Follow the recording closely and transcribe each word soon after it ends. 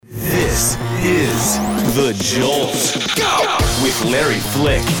is The Jolt. Go! With Larry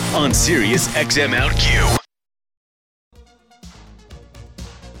Flick on Sirius XM OutQ.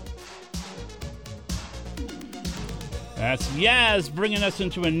 That's Yaz bringing us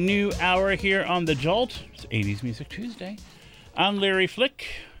into a new hour here on The Jolt. It's 80s Music Tuesday. I'm Larry Flick.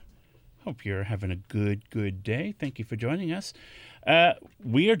 Hope you're having a good day. Thank you for joining us.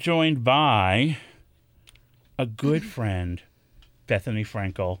 We are joined by a good friend, Bethenny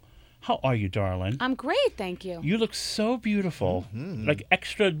Frankel. How are you, darling? I'm great, thank you. You look so beautiful. Like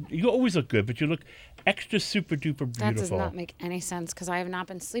extra, you always look good, but you look extra super duper beautiful. That does not make any sense because I have not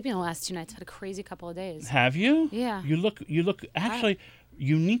been sleeping the last 2 nights. I had a crazy couple of days. Have you? Yeah. You look actually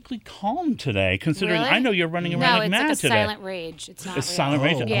uniquely calm today, considering Really? I know you're running around like mad today. No, it's like a silent rage. It's not It's real. silent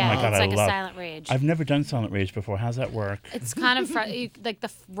rage? Yeah, Oh my God, it's I like love a silent rage. I've never done silent rage before. How's that work? It's kind of like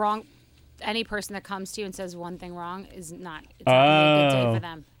the wrong. Any person that comes to you and says one thing wrong is not. It's not really a good day for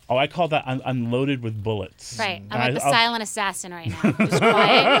them. Oh, I call that I'm loaded with bullets. Right. I'm like the silent assassin right now. Just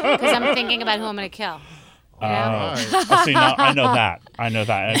quiet because I'm thinking about who I'm going to kill. You know? See, now, I know that.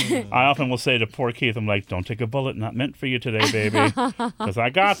 And I often will say to poor Keith, I'm like, don't take a bullet, not meant for you today, baby, because I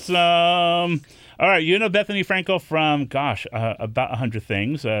got some. All right, you know Bethenny Frankel from, about 100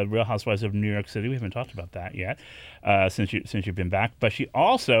 Things, Real Housewives of New York City. We haven't talked about that yet since you've been back. But she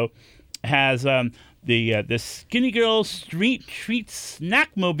also has the SkinnyGirl Street Treat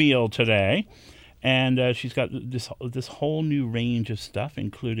Snack Mobile today, and she's got this whole new range of stuff,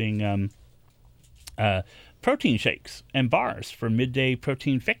 including protein shakes and bars for midday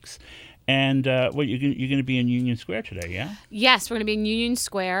protein fix. And you're going to be in Union Square today, yeah? Yes, we're going to be in Union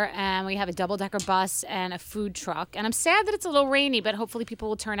Square, and we have a double-decker bus and a food truck. And I'm sad that it's a little rainy, but hopefully people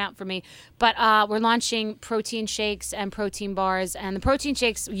will turn out for me. But we're launching protein shakes and protein bars. And the protein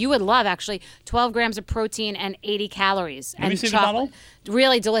shakes, you would love, actually, 12 grams of protein and 80 calories. Let me see the bottle.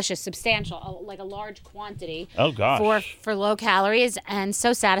 Really delicious, substantial, like a large quantity. Oh, gosh. For low calories and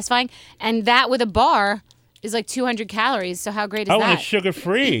so satisfying. And that with a bar is like 200 calories. So how great is that? Oh, and it's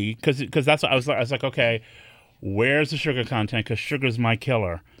sugar-free, because that's what I was like, okay, where's the sugar content? Because sugar's my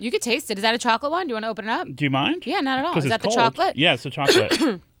killer. You could taste it. Is that a chocolate one? Do you want to open it up? Do you mind? Yeah, not at all. Is It's that the cold. chocolate? Yeah, it's the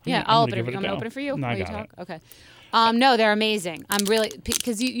chocolate. Yeah, I'll open it. I'm going to open it for you. No, I while you got talk? it. Okay. No, they're amazing. I'm really,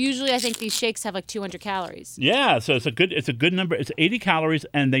 because usually I think these shakes have like 200 calories. Yeah, so it's a good number. It's 80 calories,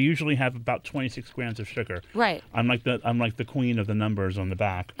 and they usually have about 26 grams of sugar. Right. I'm like the queen of the numbers on the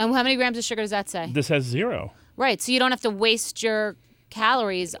back. And how many grams of sugar does that say? This has 0. Right, so you don't have to waste your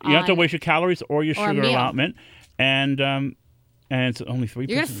calories on... You don't have to waste your calories or your sugar meal. allotment, and it's only 3%.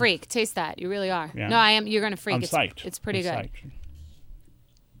 You're going to freak. Taste that. You really are. Yeah. No, I am. You're going to freak. I'm psyched. It's pretty good. Psyched.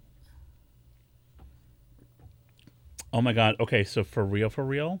 Oh my God. Okay, so for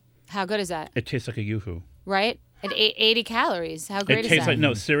real, How good is that? it tastes like a Yoo-hoo. Right? At 80 calories. How great It is tastes that? like,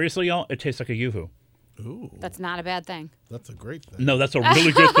 no, seriously, y'all, it tastes like a Yoo-hoo. Ooh, That's not a bad thing. that's a great thing. No, that's a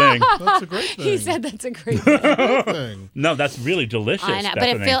really good thing. That's a great thing. He said that's a great thing. Great thing. No, that's really delicious. I know,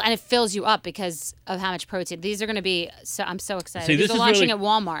 but Bethany. it fills you up because of how much protein. These are going to be. So I'm so excited. See, These this are is launching really- at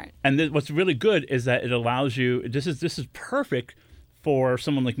Walmart. And what's really good is that it allows you. This is perfect for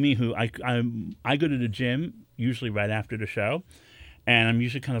someone like me who I go to the gym usually right after the show, and I'm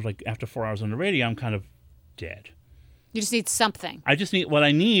usually kind of like after 4 hours on the radio, I'm kind of dead. You just need something. What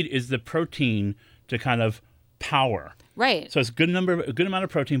I need is the protein to kind of power. Right. So it's a good amount of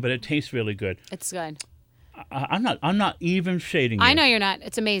protein, but it tastes really good. It's good. I'm not even shading you. I know you're not.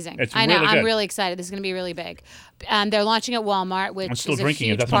 It's amazing. It's I know. really good. I'm really excited. This is going to be really big. They're launching at Walmart, which I'm still is a drinking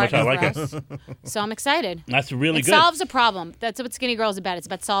it. huge That's how much I partner like for us. So I'm excited. That's really It good. solves a problem. That's what Skinny Girl is about. It's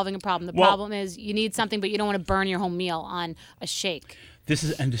about solving a problem. The Well- problem is you need something, but you don't want to burn your whole meal on a shake. This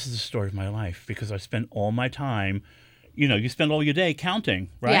is the story of my life because I spent all my time. You spend all your day counting,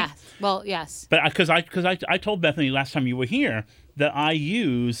 right? Yeah. Well, yes. But because I told Bethenny last time you were here that I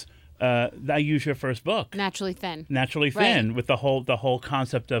use your first book, Naturally thin. Naturally Thin, with the whole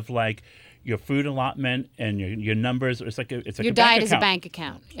concept of like your food allotment and your numbers. It's like Your a diet bank is a account. bank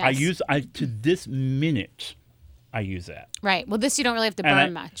account. Yes. To this minute, I use that. Right. Well, this you don't really have to And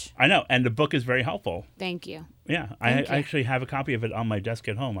burn much. I know, and the book is very helpful. Thank you. Yeah, Thank you. I actually have a copy of it on my desk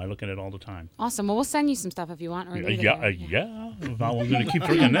at home. I look at it all the time. Awesome. Well, we'll send you some stuff if you want. Or leave it Yeah. there. I'm going to keep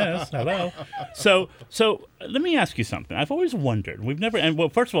drinking this. Hello. So let me ask you something. I've always wondered.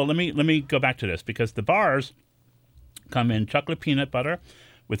 First of all, let me go back to this because the bars come in chocolate peanut butter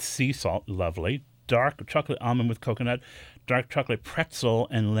with sea salt, lovely, dark chocolate almond with coconut, dark chocolate pretzel,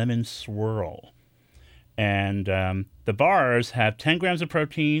 and lemon swirl. And the bars have 10 grams of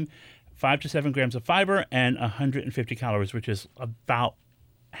protein, 5 to 7 grams of fiber, and 150 calories, which is about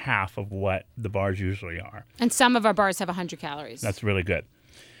half of what the bars usually are. And some of our bars have 100 calories. That's really good.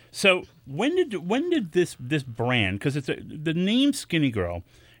 So when did this brand, because the name SkinnyGirl,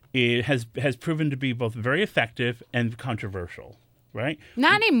 it has proven to be both very effective and controversial, right?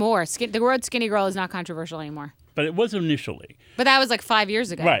 Not anymore. The word skinny girl is not controversial anymore. But it was initially. But that was like 5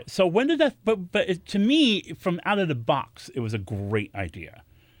 years ago. Right. So when did that? But to me, from out of the box, it was a great idea,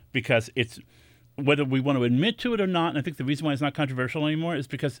 because it's, whether we want to admit to it or not, and I think the reason why it's not controversial anymore is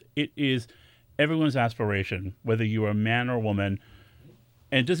because it is everyone's aspiration, whether you are a man or a woman.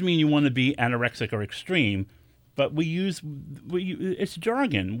 And it doesn't mean you want to be anorexic or extreme, but it's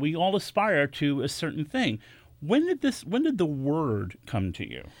jargon. We all aspire to a certain thing. When did the word come to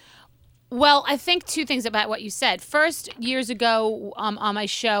you? Well, I think two things about what you said. First, years ago on my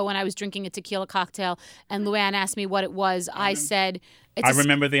show, when I was drinking a tequila cocktail and Luann asked me what it was, I said... I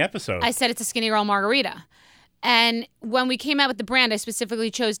remember the episode. I said it's a Skinny Girl margarita. And when we came out with the brand, I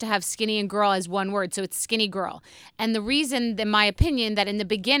specifically chose to have skinny and girl as one word. So it's Skinny Girl. And the reason, in my opinion, that in the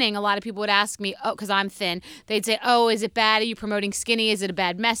beginning, a lot of people would ask me, oh, because I'm thin, they'd say, oh, is it bad? Are you promoting skinny? Is it a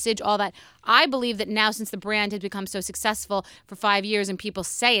bad message? All that. I believe that now, since the brand has become so successful for 5 years and people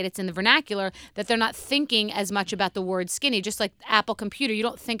say it's in the vernacular, that they're not thinking as much about the word skinny. Just like Apple Computer, you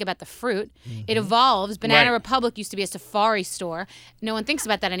don't think about the fruit. Mm-hmm. It evolves. Banana Right. Republic used to be a safari store. No one thinks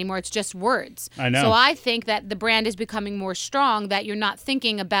about that anymore. It's just words. I know. So I think that the brand is becoming more strong, that you're not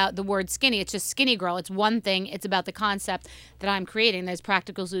thinking about the word skinny. It's just Skinny Girl. It's one thing. It's about the concept that I'm creating. There's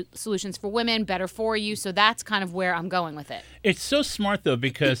practical solutions for women, better for you. So that's kind of where I'm going with it. It's so smart, though,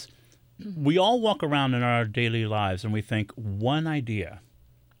 because we all walk around in our daily lives and we think one idea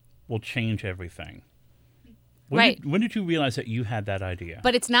will change everything. When did you realize that you had that idea?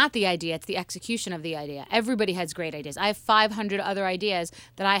 But it's not the idea. It's the execution of the idea. Everybody has great ideas. I have 500 other ideas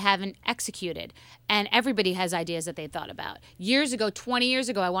that I haven't executed. And everybody has ideas that they thought about. Years ago, 20 years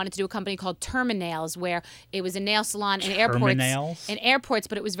ago, I wanted to do a company called Terminails, where it was a nail salon in airports. Terminails? In airports,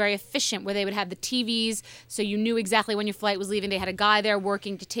 but it was very efficient, where they would have the TVs, so you knew exactly when your flight was leaving. They had a guy there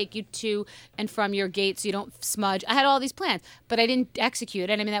working to take you to and from your gate so you don't smudge. I had all these plans, but I didn't execute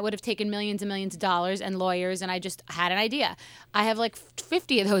it. I mean, that would have taken millions and millions of dollars and lawyers, and I just had an idea. I have like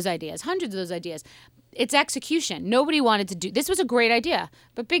 50 of those ideas, hundreds of those ideas. It's execution. Nobody wanted to do this. Was a great idea,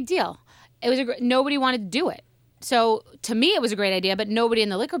 but big deal. It was nobody wanted to do it. So to me, it was a great idea, but nobody in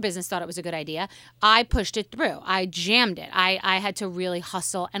the liquor business thought it was a good idea. I pushed it through. I jammed it. I had to really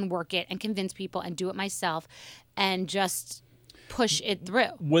hustle and work it and convince people and do it myself and just push it through.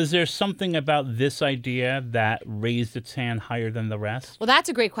 Was there something about this idea that raised its hand higher than the rest? Well, that's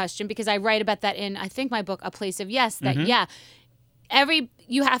a great question, because I write about that in, I think, my book, A Place of Yes, that,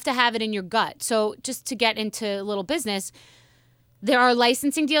 you have to have it in your gut. So just to get into little business, there are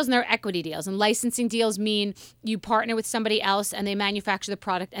licensing deals and there are equity deals. And licensing deals mean you partner with somebody else and they manufacture the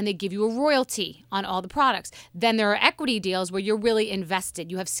product and they give you a royalty on all the products. Then there are equity deals where you're really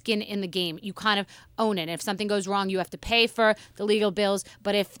invested. You have skin in the game. You kind of own it. And if something goes wrong, you have to pay for the legal bills.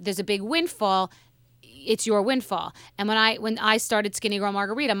 But if there's a big windfall, it's your windfall. And when I started Skinny Girl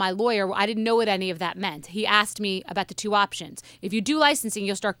Margarita, my lawyer, I didn't know what any of that meant. He asked me about the two options. If you do licensing,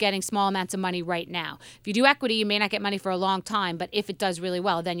 you'll start getting small amounts of money right now. If you do equity, you may not get money for a long time, but if it does really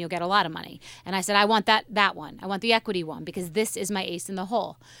well, then you'll get a lot of money. And I said, I want that one. I want the equity one, because this is my ace in the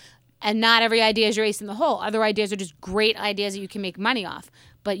hole. And not every idea is your ace in the hole. Other ideas are just great ideas that you can make money off.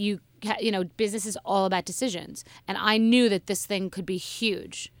 But business is all about decisions. And I knew that this thing could be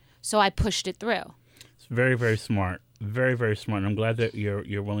huge. So I pushed it through. Very, very smart. Very, very smart. And I'm glad that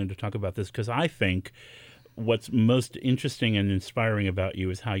you're willing to talk about this, because I think what's most interesting and inspiring about you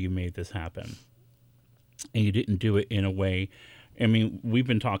is how you made this happen. And you didn't do it in a way. I mean, we've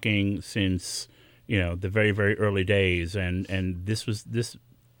been talking since, the very, very early days, and this.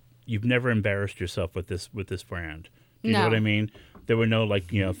 You've never embarrassed yourself with this brand. Do you know what I mean? There were no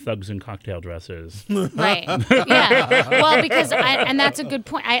thugs in cocktail dresses. Right. Yeah. Well, because and that's a good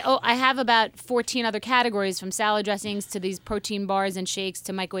point. I have about 14 other categories, from salad dressings to these protein bars and shakes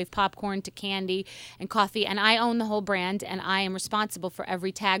to microwave popcorn to candy and coffee, and I own the whole brand, and I am responsible for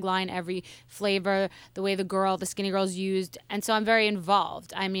every tagline, every flavor, the way the Skinny Girl's used, and so I'm very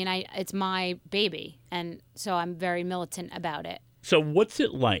involved. I mean, it's my baby, and so I'm very militant about it. So what's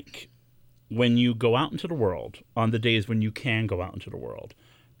it like when you go out into the world, on the days when you can go out into the world,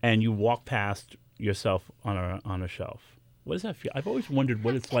 and you walk past yourself on a shelf? What does that feel? I've always wondered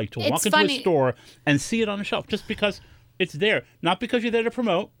what it's like to walk into a store and see it on a shelf, just because it's there. Not because you're there to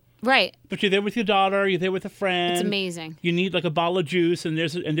promote. Right. But you're there with your daughter, you're there with a friend. It's amazing. You need like a bottle of juice, and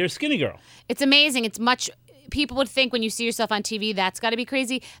there's Skinny Girl. It's amazing. It's much... people would think when you see yourself on TV, that's got to be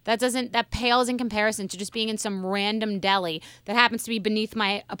crazy. That pales in comparison to just being in some random deli that happens to be beneath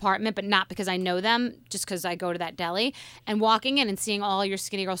my apartment, but not because I know them, just because I go to that deli, and walking in and seeing all your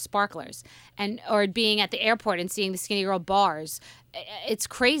Skinny Girl sparklers, or being at the airport and seeing the Skinny Girl bars. It's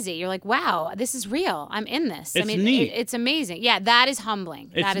crazy. You're like, wow, this is real. I'm in this. It's neat. It's amazing. Yeah, that is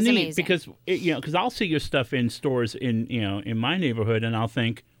humbling. It's that is neat amazing. because I'll see your stuff in stores in my neighborhood, and I'll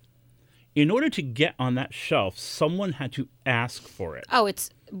think, in order to get on that shelf, someone had to ask for it. Oh,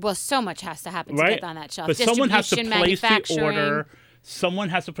 so much has to happen to get on that shelf. But someone has to place the manufacturing. order. Someone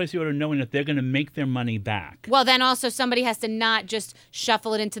has to place the order knowing that they're going to make their money back. Well, then also somebody has to not just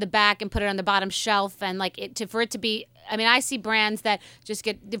shuffle it into the back and put it on the bottom shelf, and for it to be. I mean, I see brands that just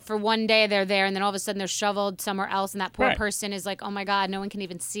get, for one day they're there, and then all of a sudden they're shoveled somewhere else, and that poor person is like, oh my God, no one can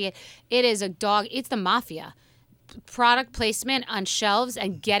even see it. It is it's the mafia. Product placement on shelves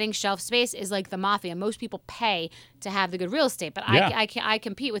and getting shelf space is like the mafia. Most people pay to have the good real estate, but I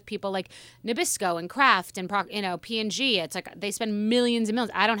compete with people like Nabisco and Kraft and P&G. It's like they spend millions and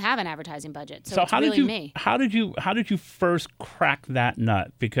millions. I don't have an advertising budget, so it's really me. How did you first crack that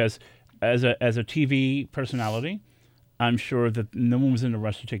nut? Because as a TV personality, I'm sure that no one was in a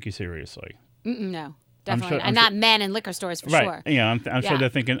rush to take you seriously. No. Definitely. And not men in liquor stores for sure. Yeah, I'm sure they're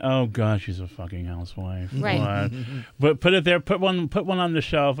thinking, oh gosh, she's a fucking housewife. Right. But put it there, put one on the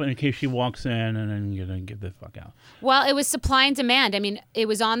shelf in case she walks in, and then you get the fuck out. Well, it was supply and demand. I mean, it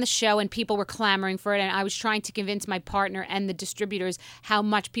was on the show and people were clamoring for it, and I was trying to convince my partner and the distributors how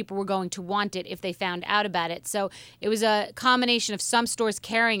much people were going to want it if they found out about it. So it was a combination of some stores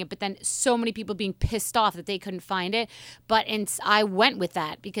carrying it, but then so many people being pissed off that they couldn't find it. I went with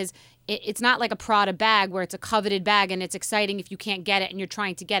that because it's not like a Prada bag where it's a coveted bag and it's exciting if you can't get it and you're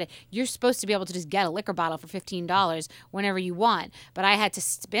trying to get it. You're supposed to be able to just get a liquor bottle for $15 whenever you want. But I had to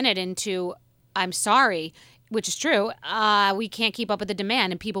spin it into, I'm sorry, which is true. We can't keep up with the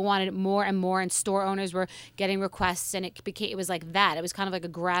demand, and people wanted it more and more, and store owners were getting requests, and it was like that. It was kind of like a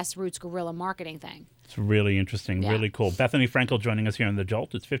grassroots guerrilla marketing thing. It's really interesting, really cool. Bethenny Frankel joining us here on The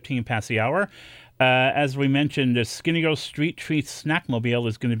Jolt. It's 15 past the hour. As we mentioned, the Skinny Girl Street Treats Snackmobile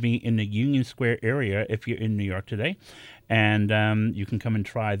is going to be in the Union Square area if you're in New York today. And you can come and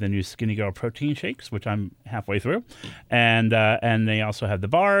try the new Skinny Girl protein shakes, which I'm halfway through. And they also have the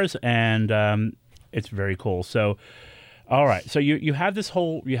bars, and it's very cool. So, all right. So you have this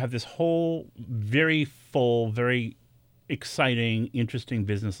whole very full, very exciting, interesting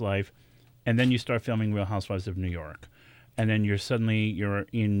business life. And then you start filming Real Housewives of New York. And then you're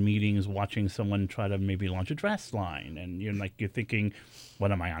in meetings watching someone try to maybe launch a dress line. And you're thinking,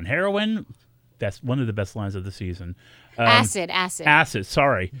 what am I on, heroin? That's one of the best lines of the season. Acid.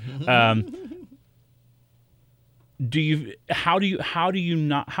 Sorry. How do you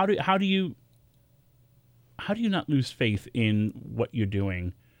not lose faith in what you're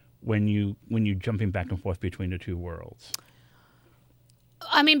doing when you're jumping back and forth between the two worlds?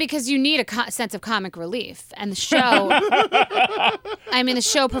 I mean, because you need a sense of comic relief, and the show. The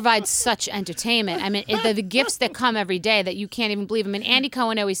show provides such entertainment. I mean, the gifts that come every day that you can't even believe. I mean, Andy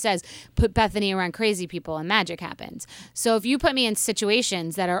Cohen always says, "Put Bethenny around crazy people, and magic happens." So if you put me in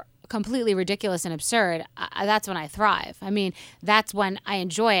situations that are completely ridiculous and absurd, that's when I thrive. I mean, that's when I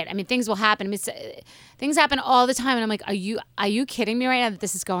enjoy it. I mean, things will happen. Things happen all the time, and I'm like, are you kidding me right now that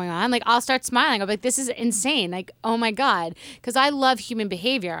this is going on? Like, I'll start smiling. I'm like, this is insane. Like, oh my God. Because I love human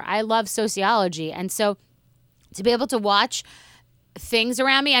behavior. I love sociology. And so to be able to watch things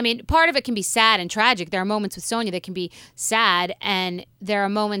around me, I mean, part of it can be sad and tragic. There are moments with Sonia that can be sad, and there are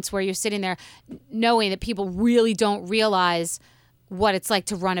moments where you're sitting there knowing that people really don't realize what it's like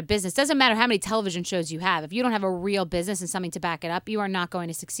to run a business. Doesn't matter how many television shows you have. If you don't have a real business and something to back it up, you are not going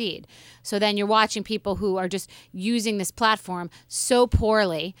to succeed. So then you're watching people who are just using this platform so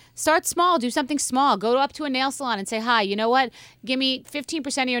poorly. Start small. Do something small. Go up to a nail salon and say, hi, you know what? Give me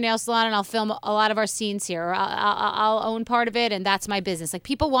 15% of your nail salon and I'll film a lot of our scenes here. Or I'll own part of it and that's my business. Like,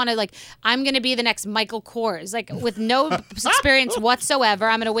 people want to, I'm going to be the next Michael Kors. With no experience whatsoever.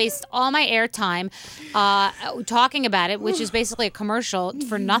 I'm going to waste all my airtime talking about it, which is basically a commercial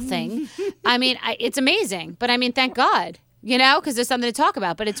for nothing. I mean, it's amazing, but I mean, thank God, because there's something to talk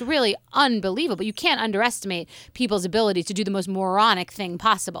about, but it's really unbelievable. You can't underestimate people's ability to do the most moronic thing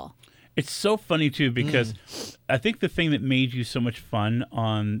possible. It's so funny, too, because I think the thing that made you so much fun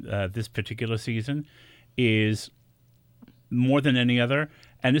on this particular season is, more than any other,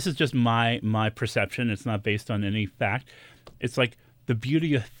 and this is just my perception, it's not based on any fact, it's like the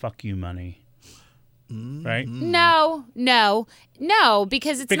beauty of fuck you money. right? No,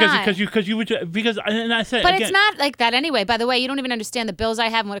 because it's not. And I said, But again, it's not like that anyway. By the way, you don't even understand the bills I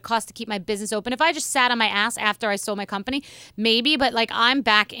have and what it costs to keep my business open. If I just sat on my ass after I sold my company, maybe, but like I'm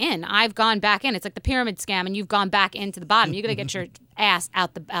back in. I've gone back in. It's like the pyramid scam and you've gone back into the bottom. You got to get your ass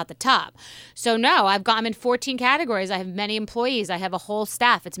out the top. So no, I'm in 14 categories. I have many employees. I have a whole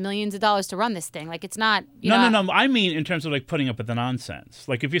staff. It's millions of dollars to run this thing. Like it's not, you know. No. I mean in terms of like putting up with the nonsense.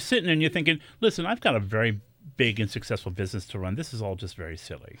 Like if you're sitting there and you're thinking, listen, I've got a very big and successful business to run. This is all just very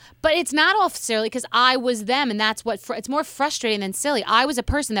silly. But it's not all silly because I was them, and that's what it's more frustrating than silly. I was a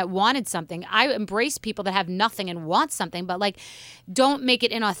person that wanted something. I embrace people that have nothing and want something, but like, don't make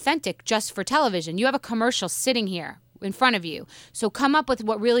it inauthentic just for television. You have a commercial sitting here in front of you. So come up with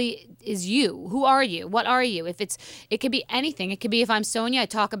what really is you. Who are you? What are you? It could be anything. It could be if I'm Sonia, I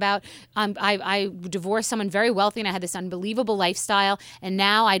talk about I divorced someone very wealthy and I had this unbelievable lifestyle and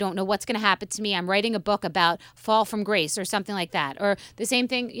now I don't know what's going to happen to me. I'm writing a book about fall from grace or something like that. Or the same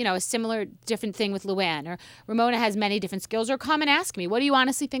thing, you know, a similar different thing with Luann. Or Ramona has many different skills. Or come and ask me, what do you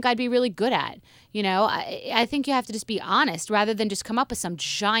honestly think I'd be really good at? You know, I think you have to just be honest rather than just come up with some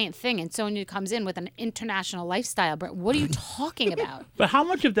giant thing. And Sonia comes in with an international lifestyle. What are you talking about? But how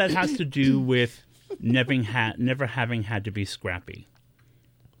much of that has to do with never having had to be scrappy?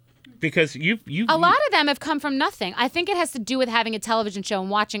 Because you a lot of them have come from nothing. I think it has to do with having a television show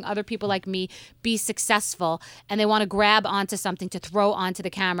and watching other people like me be successful, and they want to grab onto something to throw onto the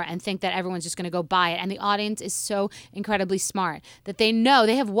camera and think that everyone's just going to go buy it. And the audience is so incredibly smart that they know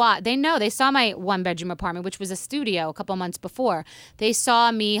they saw my 1-bedroom apartment, which was a studio a couple months before. They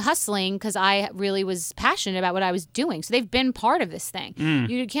saw me hustling because I really was passionate about what I was doing. So they've been part of this thing.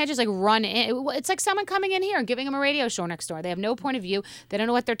 You can't just like run in. It's like someone coming in here and giving them a radio show next door. They have no point of view. They don't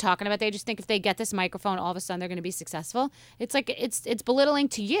know what they're talking about. They just think if they get this microphone, all of a sudden they're going to be successful. It's like it's belittling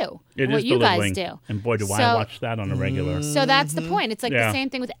to you. What you guys do. And boy, do I watch that on a regular. So that's the point. It's like the same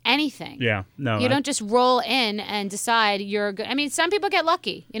thing with anything. Yeah, no. You don't just roll in and decide you're good. I mean, some people get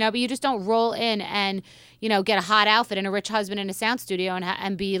lucky, you know, but you just don't roll in and, you know, get a hot outfit and a rich husband in a sound studio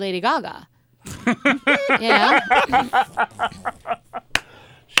and be Lady Gaga. You know?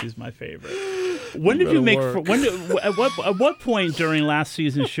 She's my favorite. When did you make? At what point during last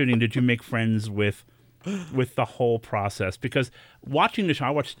season's shooting did you make friends with the whole process? Because watching the show, I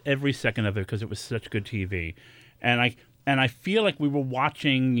watched every second of it because it was such good TV, and I feel like we were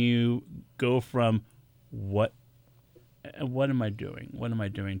watching you go from what am I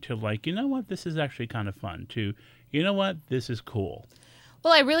doing to like, you know what, this is actually kind of fun, to, you know what, this is cool.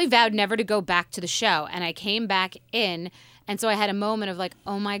 Well, I really vowed never to go back to the show, and I came back in, and so I had a moment of like,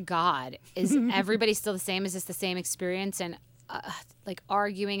 oh my God, is everybody still the same? Is this the same experience? And like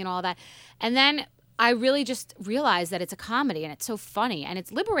arguing and all that. And then I really just realized that it's a comedy, and it's so funny, and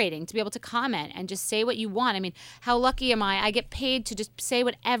it's liberating to be able to comment and just say what you want. I mean, how lucky am I? I get paid to just say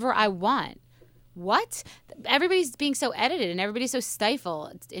whatever I want. What? Everybody's being so edited and everybody's so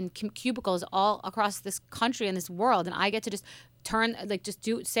stifled in cubicles all across this country and this world, and I get to just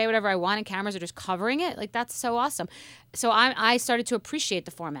say whatever I want, and cameras are just covering it. Like, that's so awesome. So I started to appreciate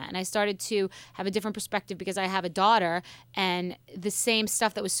the format, and I started to have a different perspective because I have a daughter, and the same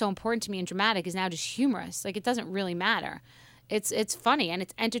stuff that was so important to me and dramatic is now just humorous. Like, it doesn't really matter. It's funny and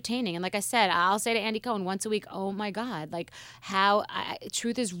it's entertaining. And like I said, I'll say to Andy Cohen once a week, oh my God, like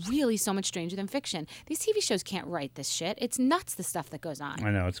truth is really so much stranger than fiction. These TV shows can't write this shit. It's nuts, the stuff that goes on.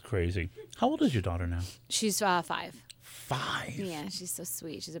 I know, it's crazy. How old is your daughter now? She's 5. 5? Yeah, she's so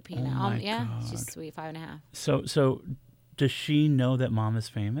sweet. She's a peanut. Oh my yeah, God. she's sweet, 5.5. So does she know that Mom is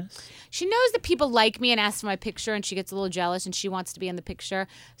famous? She knows that people like me and ask for my picture, and she gets a little jealous, and she wants to be in the picture.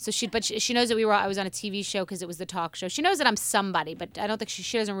 So she knows that I was on a TV show because it was the talk show. She knows that I'm somebody, but I don't think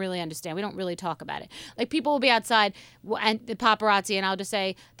she doesn't really understand. We don't really talk about it. Like, people will be outside and the paparazzi, and I'll just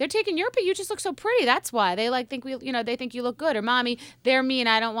say, they're taking your picture. You just look so pretty. That's why they think they think you look good. Or, Mommy, they're mean.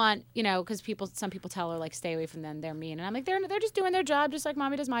 I don't want, because some people tell her, like, stay away from them. They're mean, and I'm like, they're just doing their job, just like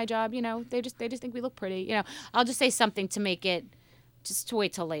Mommy does my job. They just think we look pretty. I'll just say something to make it, just to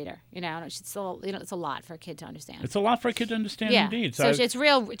wait till later. It's a lot for a kid to understand. It's a lot for a kid to understand, yeah. indeed. So it's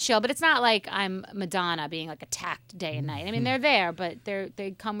real chill, but it's not like I'm Madonna being like attacked day and night. I mean, they're there, but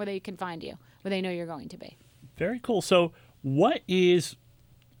they come where they can find you, where they know you're going to be. Very cool. So, what is?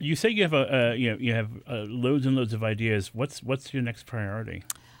 You say you have you have loads and loads of ideas. What's your next priority?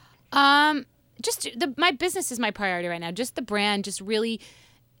 Just my business is my priority right now. Just the brand, just really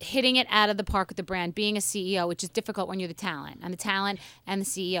hitting it out of the park with the brand, being a CEO, which is difficult when you're the talent. I'm the talent and the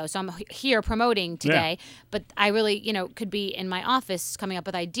CEO. So I'm here promoting today, but I really, could be in my office coming up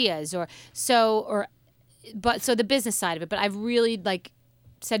with ideas so the business side of it. But I've really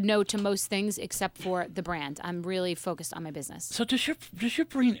said no to most things except for the brand. I'm really focused on my business. So does your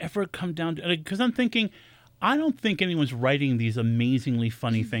brain ever come down to, because I'm thinking, I don't think anyone's writing these amazingly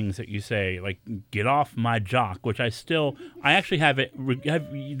funny things that you say, like "get off my jock," which I actually have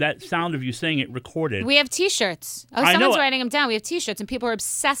that sound of you saying it recorded. We have T-shirts. Oh, someone's writing them down. We have T-shirts, and people are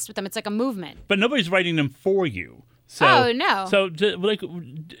obsessed with them. It's like a movement. But nobody's writing them for you. So, oh no. So like,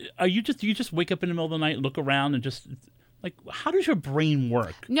 do you just wake up in the middle of the night, look around, and just like, how does your brain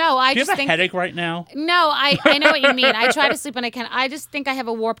work? No, I do you just have a think headache right now? No, I know what you mean. I try to sleep when I can. I just think I have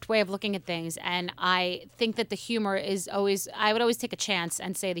a warped way of looking at things, and I think that the humor is always. I would always take a chance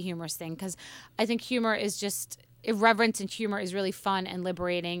and say the humorous thing because I think humor is just irreverence, and humor is really fun and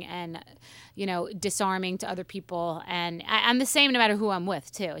liberating and disarming to other people. And I'm the same no matter who I'm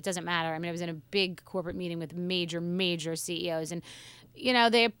with too. It doesn't matter. I mean, I was in a big corporate meeting with major CEOs, and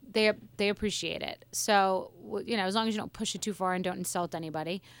they appreciate it. So as long as you don't push it too far and don't insult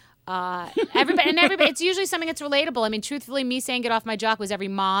anybody. Everybody, it's usually something that's relatable. I mean, truthfully, me saying "get off my jock" was every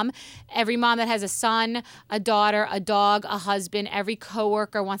mom that has a son, a daughter, a dog, a husband. Every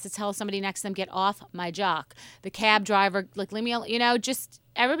coworker wants to tell somebody next to them, "get off my jock." The cab driver, like, leave me alone. Just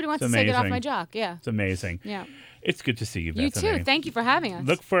everybody wants to say "get off my jock." Yeah, it's amazing. Yeah. It's good to see you, Bethenny. You too. Thank you for having us.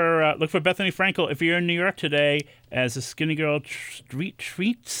 Look for Bethenny Frankel if you're in New York today as a SkinnyGirl Street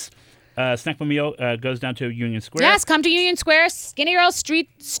Treats. Snack by Meal goes down to Union Square. Yes, come to Union Square. SkinnyGirl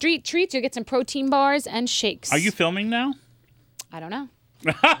Street Treats. You'll get some protein bars and shakes. Are you filming now? I don't know.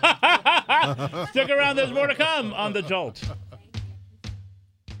 Stick around. There's more to come on The Jolt.